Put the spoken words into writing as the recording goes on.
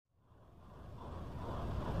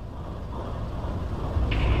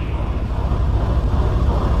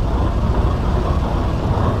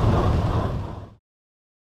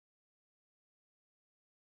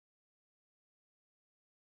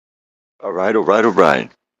Alright, alright,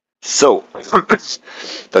 alright. So,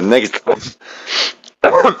 the next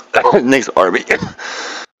next army,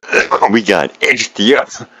 we got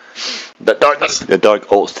HDF, the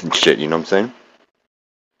Dark Oath and shit. You know what I'm saying?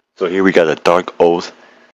 So here we got a Dark Oath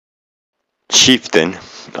chieftain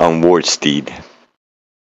on Warsteed.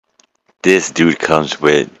 This dude comes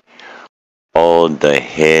with all the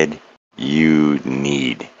head you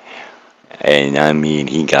need. And I mean,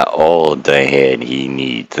 he got all the head he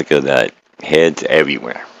needs. Look at that. Heads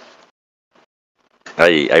everywhere.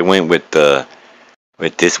 I went with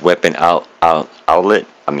this weapon outlet.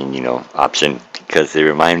 I mean, option, because it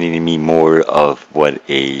reminded me more of what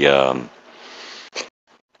a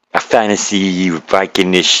fantasy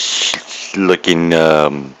Vikingish looking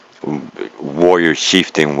warrior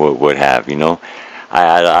chieftain would have.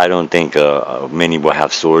 I don't think many will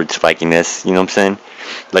have swords Vikingness. You know what I'm saying?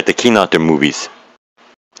 Like the King Arthur movies.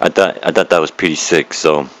 I thought that was pretty sick.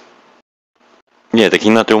 So yeah, the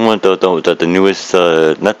King Arthur one, the newest,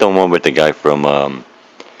 not the one with the guy from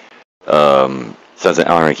Sons of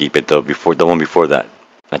Anarchy, but the one before that.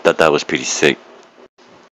 I thought that was pretty sick.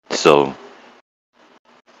 So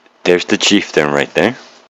there's the chieftain right there.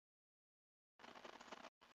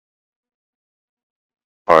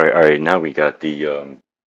 All right. Now we got the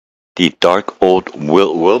Dark Old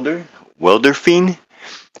Welder Fiend.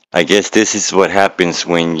 I guess this is what happens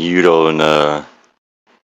when you don't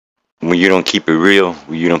keep it real,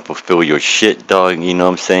 when you don't fulfill your shit, dog. You know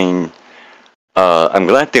what I'm saying? I'm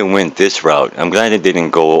glad they went this route. I'm glad they didn't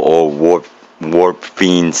go all warp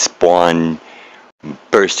fiend spawn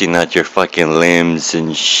bursting out your fucking limbs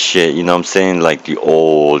and shit. You know what I'm saying? Like the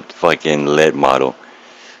old fucking lead model.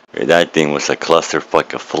 That thing was a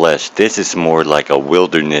clusterfuck of flesh. This is more like a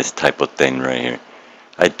wilderness type of thing right here.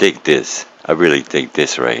 I dig this. I really dig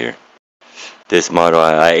this right here. This model,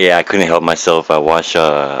 I couldn't help myself. I watched,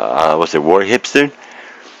 was it War Hipster?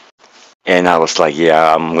 And I was like,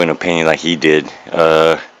 yeah, I'm gonna paint it like he did.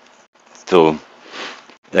 So,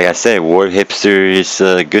 like I said, War Hipster is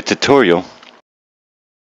a good tutorial.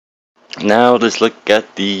 Now let's look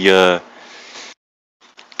at the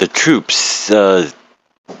troops. There's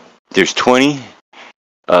 20.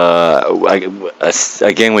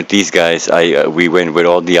 Again with these guys, we went with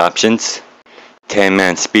all the options.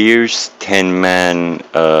 10-man spears, 10-man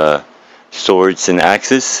swords and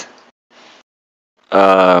axes.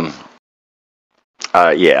 Yeah,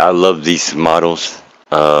 I love these models.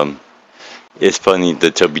 It's funny,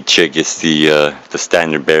 the chubby chick is the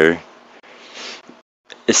standard bearer.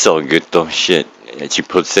 It's all good though, shit. She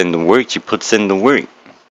puts in the work,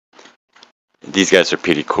 These guys are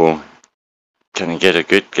pretty cool. Can I get it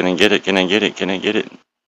good? Can I get it?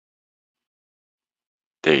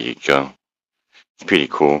 There you go. It's pretty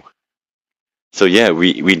cool. So yeah,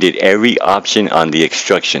 we did every option on the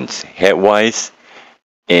instructions, head-wise.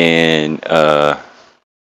 And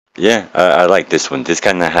yeah, I like this one. This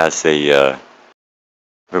kind of has a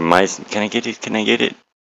reminds. Can I get it?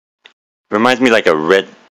 Reminds me like a red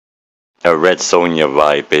Sonja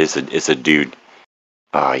vibe. It's a dude.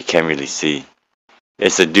 Oh, you can't really see.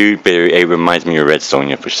 It's a dude, but it reminds me of Red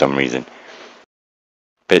Sonja for some reason.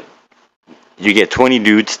 But you get 20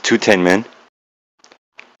 dudes, 2 10-men.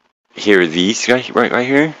 Here are these guys right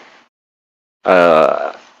here.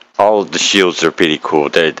 All of the shields are pretty cool.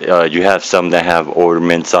 That you have some that have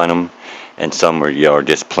ornaments on them, and some are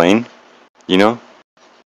just plain.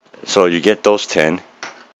 So you get those 10,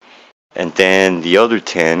 and then the other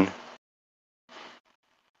 10.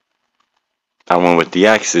 I went with the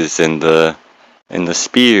axes and the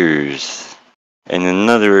spears, and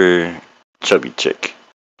another chubby chick.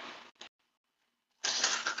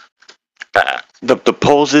 The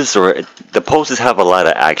poses have a lot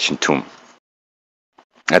of action to them.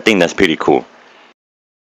 I think that's pretty cool.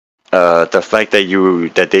 The fact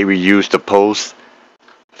that they reused the pose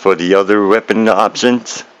for the other weapon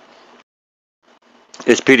options,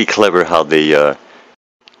 it's pretty clever how they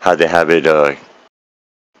have it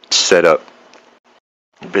set up.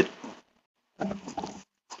 But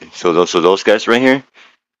so those guys right here.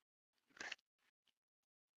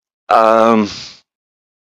 I'm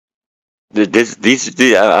gonna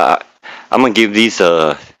give these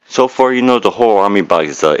so far, the whole army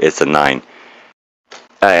box is a 9.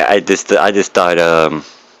 I just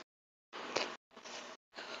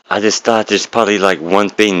thought there's probably like one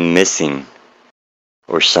thing missing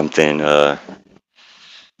or something.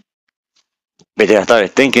 But I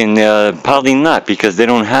started thinking probably not, because they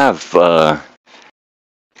don't have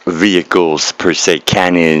vehicles per se,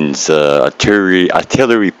 cannons,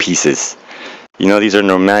 artillery pieces. These are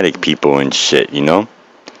nomadic people and shit.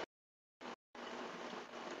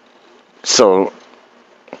 So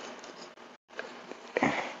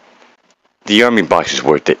the army box is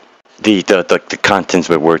worth it. The contents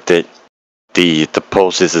were worth it. The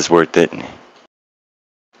pulses is worth it.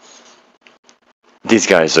 These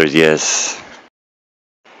guys are, yes.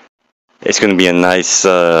 It's gonna be a nice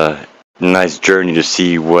nice journey to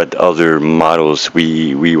see what other models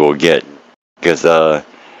we will get, because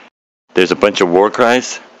there's a bunch of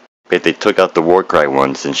Warcries, but they took out the Warcry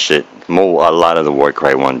ones and shit. A lot of the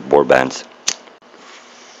Warcry warbands.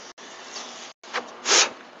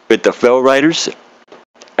 With the Fell Riders,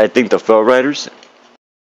 I think the Fell Riders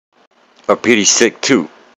are pretty sick too.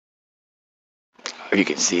 You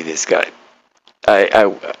can see this guy.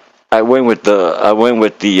 I went with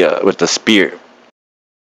the spear.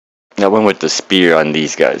 I went with the spear on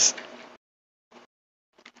these guys.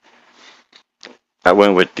 I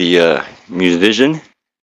went with the musician.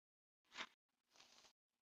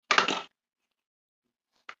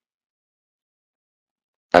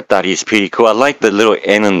 I thought he's pretty cool. I like the little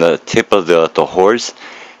end on the tip of the horse.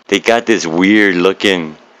 They got this weird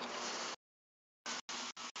looking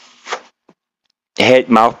head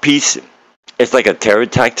mouthpiece. It's like a terror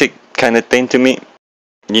tactic kind of thing to me.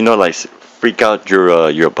 You know, like freak out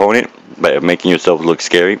your opponent by making yourself look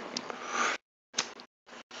scary.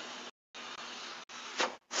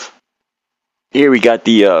 Here we got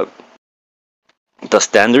the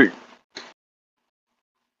standard.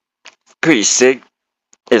 Pretty sick.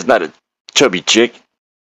 It's not a chubby chick,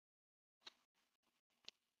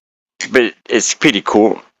 but it's pretty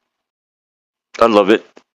cool. I love it.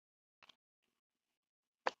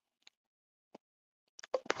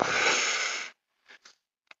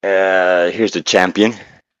 Here's the champion.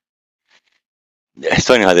 It's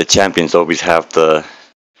funny how the champions always have the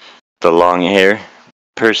long hair,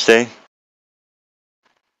 per se.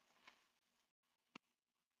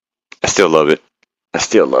 I still love it. I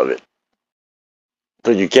still love it. So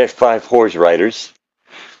you get 5 horse riders,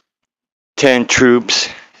 10 troops,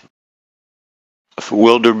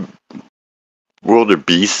 wilder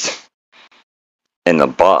beasts, and a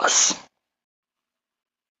boss.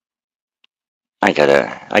 I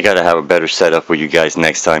gotta have a better setup for you guys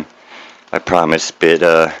next time. I promise. But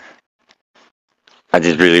I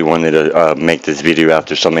just really wanted to make this video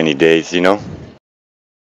after so many days, you know.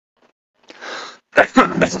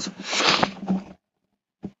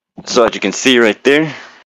 So as you can see right there,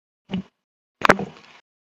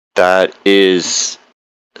 that is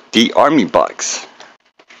the army box.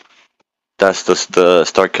 That's just the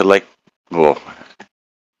start collect. Well,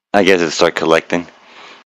 I guess it's start collecting.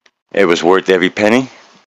 It was worth every penny.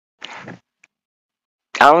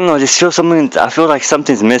 I don't know. I just feel something. I feel like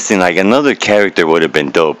something's missing. Like another character would have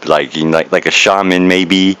been dope. Like like a shaman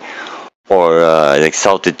maybe, or an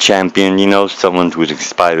exalted champion. You know, someone who's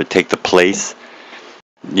inspired to take the place.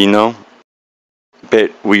 You know,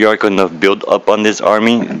 but we are gonna build up on this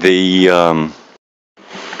army.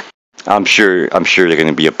 I'm sure there's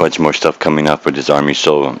gonna be a bunch more stuff coming up for this army.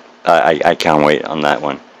 So I can't wait on that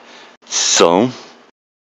one. So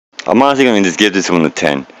I'm honestly gonna just give this one a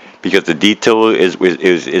 10 because the detail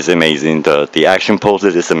is amazing. The action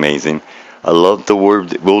poses is amazing. I love the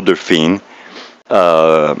word Wilder Fiend,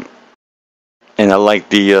 and I like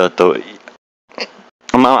the.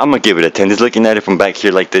 I'm gonna give it a 10. Just looking at it from back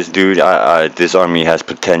here like this, dude. This army has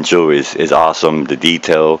potential. Is awesome. The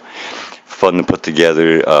detail, fun to put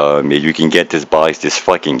together. If you can get this box, just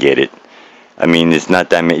fucking get it. I mean, it's not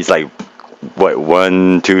that many. It's like what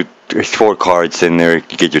 1, 2, 3, 4 cards in there.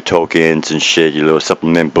 You get your tokens and shit. Your little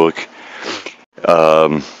supplement book.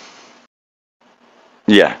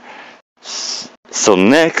 Yeah. So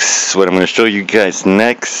next, what I'm gonna show you guys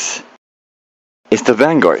next is the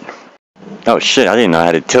Vanguard. Oh shit, I didn't know I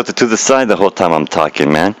had to tilt it to the side the whole time I'm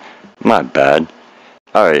talking, man. My bad.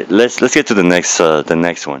 Alright, let's get to the next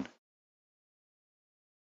one.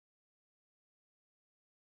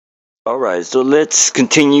 Alright, so let's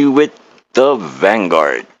continue with the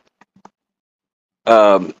Vanguard.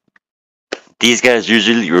 These guys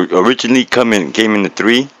originally came in the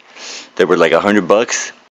 3. They were like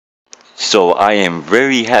 $100. So I am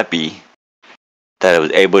very happy that I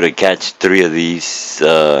was able to catch 3 of these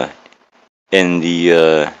in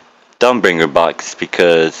the Dawnbringer box,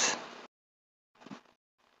 because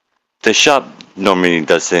the shop normally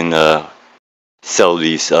doesn't sell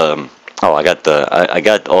these. Oh, I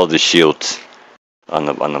got all the shields on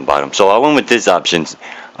the bottom. So I went with these options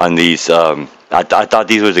on these. I thought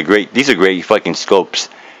these are great fucking scopes.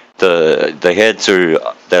 The heads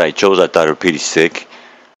that I chose, I thought are pretty sick.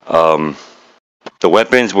 The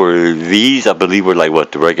weapons were these, I believe, were like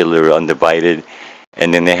what the regular undivided,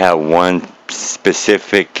 and then they had one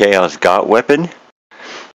specific Chaos God weapon,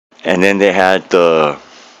 and then they had the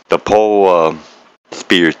pole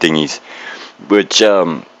spear thingies. which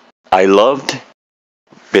I loved.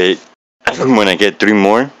 But when I get 3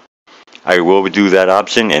 more, I will do that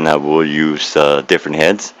option, and I will use different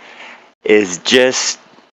heads. It's just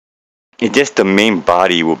the main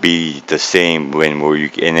body will be the same where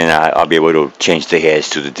you, and then I'll be able to change the heads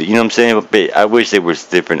to the, you know what I'm saying. But I wish there was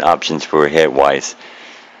different options for head wise,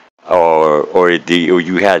 or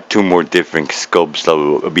you had 2 more different scopes,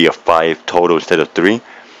 so it would be a 5 total instead of 3.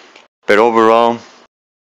 But overall,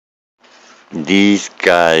 these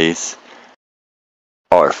guys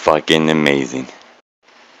are fucking amazing.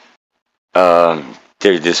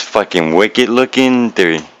 They're just fucking wicked looking.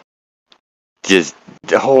 They're just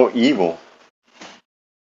the whole evil.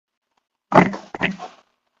 I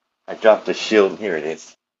dropped the shield. Here it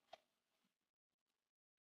is.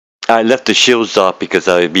 I left the shields off because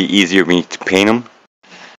it'd be easier for me to paint them.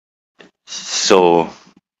 So,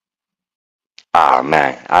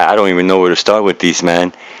 man, I don't even know where to start with these,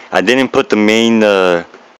 man. I didn't put the main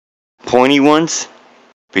pointy ones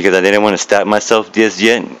because I didn't want to stab myself just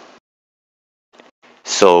yet.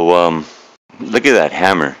 So, look at that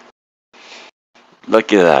hammer.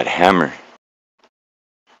 Look at that hammer.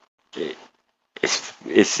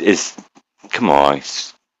 It's come on,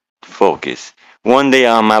 focus. One day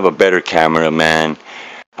I'm have a better camera, man.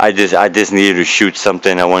 I just needed to shoot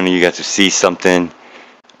something. I wanted you guys to see something.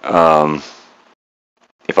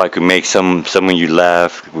 If I could make some of you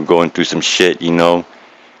laugh, we're going through some shit, you know.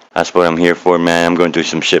 That's what I'm here for, man. I'm going through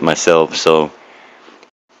some shit myself. So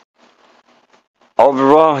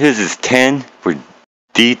overall, his is 10 for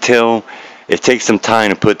detail. It takes some time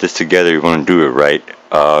to put this together. You want to do it right.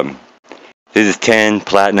 This is 10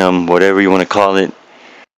 platinum, whatever you want to call it.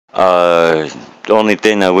 The only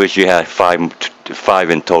thing I wish you had five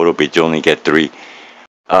in total, but you only get 3.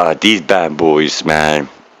 These bad boys, man.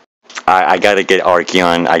 I gotta get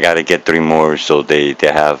Archeon. I gotta get 3 more, so he'll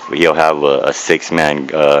have a 6-man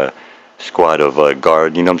squad of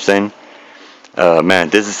guard. You know what I'm saying? Man,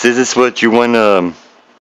 this is what you want to.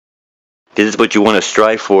 This is what you want to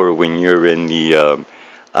strive for when you're in the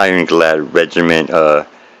Ironclad Regiment,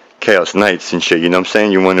 Chaos Knights and shit. You know what I'm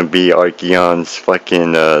saying? You want to be Archeon's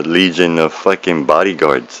fucking legion of fucking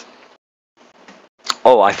bodyguards.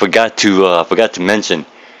 Oh, I forgot to mention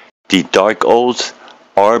the Darkoath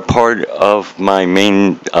are part of my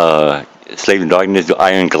main Slave to Darkness, the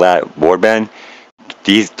Ironclad warband.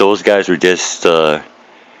 Those guys were just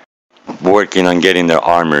working on getting their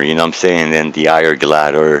armor. You know what I'm saying? And the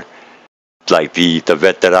Ironclad are like the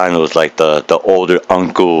veteranos, like the older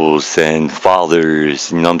uncles and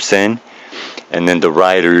fathers, you know what I'm saying? And then the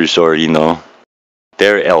riders are, you know,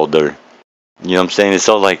 they're elder. You know what I'm saying? It's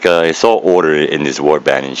all like it's all order in this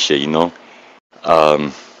warband and shit, you know.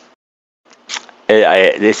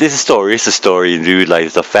 It's a story. It's a story, dude. Like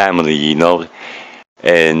it's a family, you know,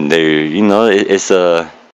 and they're, you know, it's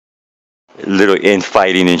a little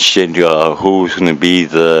infighting and shit. Who's gonna be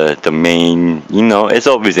the main? You know, it's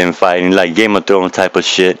always infighting, like Game of Thrones type of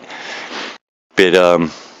shit. But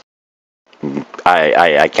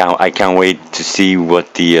I can't wait to see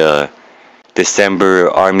what the December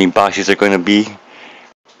army boxes are gonna be,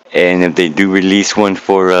 and if they do release one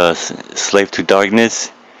for Slave to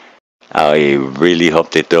Darkness, I really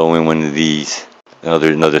hope they throw in one of these.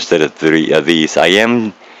 Another set of 3 of these. I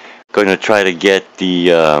am gonna try to get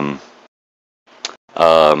the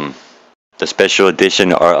special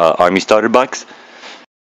edition army starter box.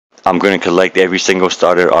 I'm going to collect every single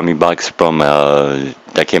starter army box from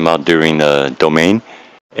that came out during Domain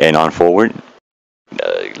and on forward.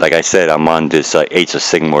 Like I said, I'm on this Age of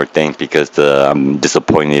Sigmar thing because I'm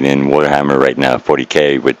disappointed in Warhammer right now,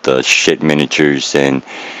 40k with the shit miniatures, and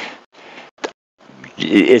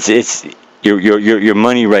it's your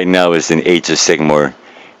money right now is in Age of Sigmar,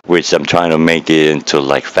 which I'm trying to make it into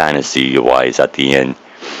like fantasy wise at the end.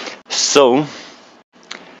 So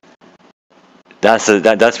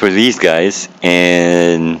that's for these guys,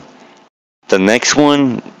 and the next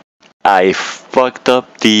one I fucked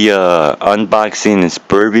up the unboxing and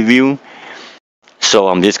spur review, so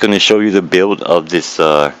I'm just gonna show you the build of this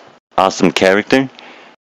awesome character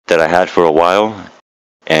that I had for a while,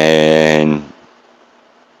 and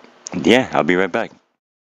yeah, I'll be right back.